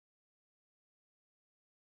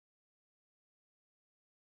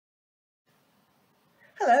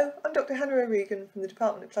Hello, I'm Dr. Hannah O'Regan from the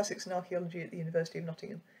Department of Classics and Archaeology at the University of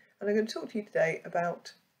Nottingham, and I'm going to talk to you today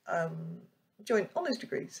about joint honours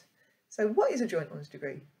degrees. So what is a joint honours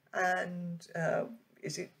degree, and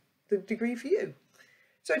is it the degree for you?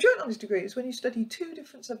 So a joint honours degree is when you study two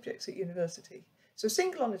different subjects at university. So a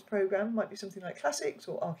single honours programme might be something like classics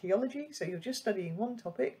or archaeology, so you're just studying one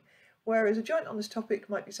topic, whereas a joint honours topic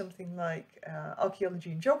might be something like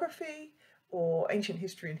archaeology and geography, or ancient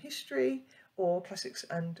history and history, or classics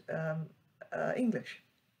and English.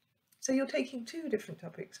 So you're taking two different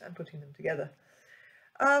topics and putting them together.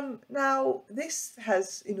 Now this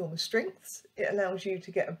has enormous strengths. It allows you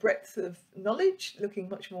to get a breadth of knowledge, looking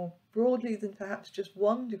much more broadly than perhaps just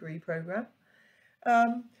one degree programme.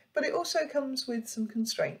 But it also comes with some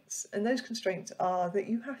constraints, and those constraints are that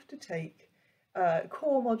you have to take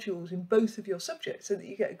core modules in both of your subjects so that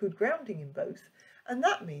you get a good grounding in both. And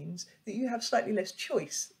that means that you have slightly less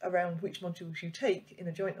choice around which modules you take in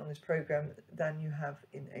a joint honours programme than you have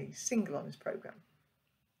in a single honours programme.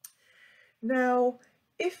 Now,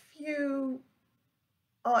 if you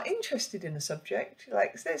are interested in a subject,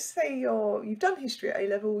 like let's say you've done history at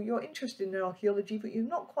A-level, you're interested in archaeology but you're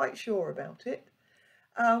not quite sure about it,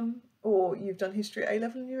 or you've done history at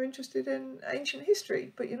A-level and you're interested in ancient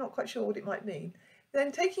history but you're not quite sure what it might mean, then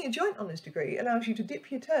taking a joint honours degree allows you to dip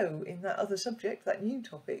your toe in that other subject, that new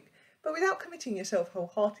topic, but without committing yourself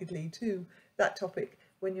wholeheartedly to that topic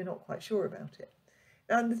when you're not quite sure about it.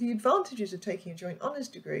 And the advantages of taking a joint honours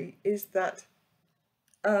degree is that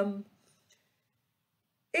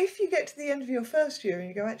if you get to the end of your first year and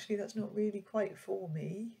you go, actually that's not really quite for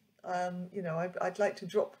me, you know, I'd like to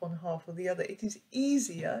drop one half or the other, it is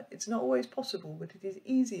easier, it's not always possible, but it is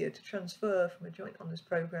easier to transfer from a joint honours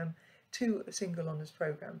programme to a single honours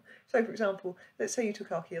programme. So for example, let's say you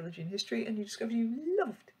took archaeology and history and you discovered you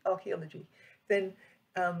loved archaeology, then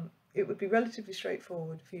it would be relatively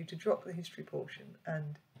straightforward for you to drop the history portion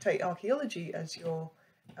and take archaeology as your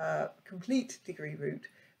complete degree route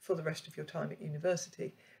for the rest of your time at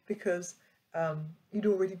university, because you'd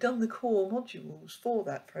already done the core modules for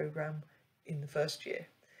that programme in the first year.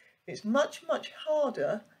 It's much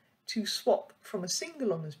harder to swap from a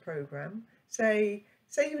single honours programme, say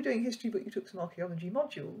you were doing history but you took some archaeology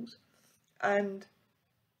modules and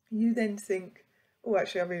you then think, oh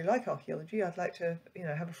actually I really like archaeology, I'd like to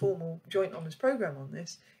have a formal joint honours programme on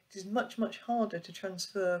this. It is much harder to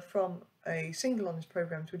transfer from a single honours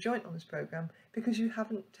programme to a joint honours programme because you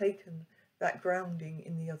haven't taken that grounding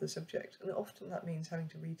in the other subject, and often that means having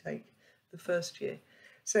to retake the first year.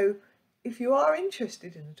 So if you are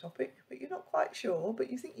interested in a topic but you're not quite sure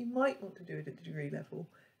but you think you might want to do it at the degree level,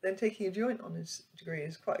 then taking a joint honours degree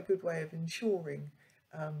is quite a good way of ensuring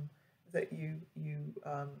that you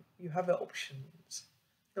have options.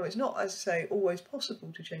 Now it's not, as I say, always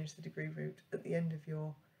possible to change the degree route at the end of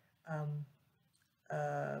your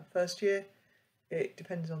first year. It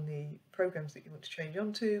depends on the programmes that you want to change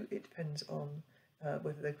onto, it depends on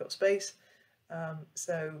whether they've got space,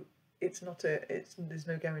 so there's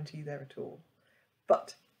no guarantee there at all.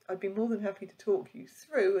 But I'd be more than happy to talk you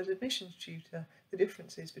through, as admissions tutor, the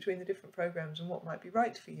differences between the different programmes and what might be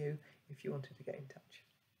right for you if you wanted to get in touch.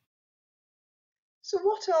 So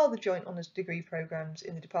what are the joint honours degree programmes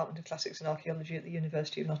in the Department of Classics and Archaeology at the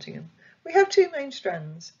University of Nottingham? We have two main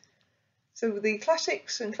strands. So the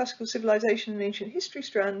Classics and Classical Civilization and Ancient History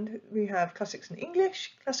strand, we have Classics and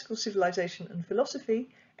English, Classical Civilization and Philosophy,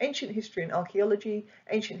 Ancient History and Archaeology,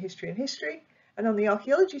 Ancient History and History. And on the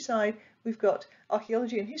archaeology side, we've got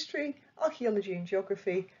Archaeology and History, Archaeology and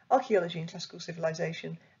Geography, Archaeology and Classical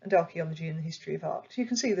Civilization, and Archaeology and the History of Art. So you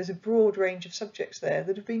can see there's a broad range of subjects there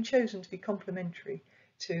that have been chosen to be complementary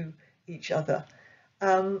to each other.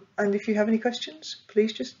 And if you have any questions,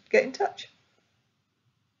 please just get in touch.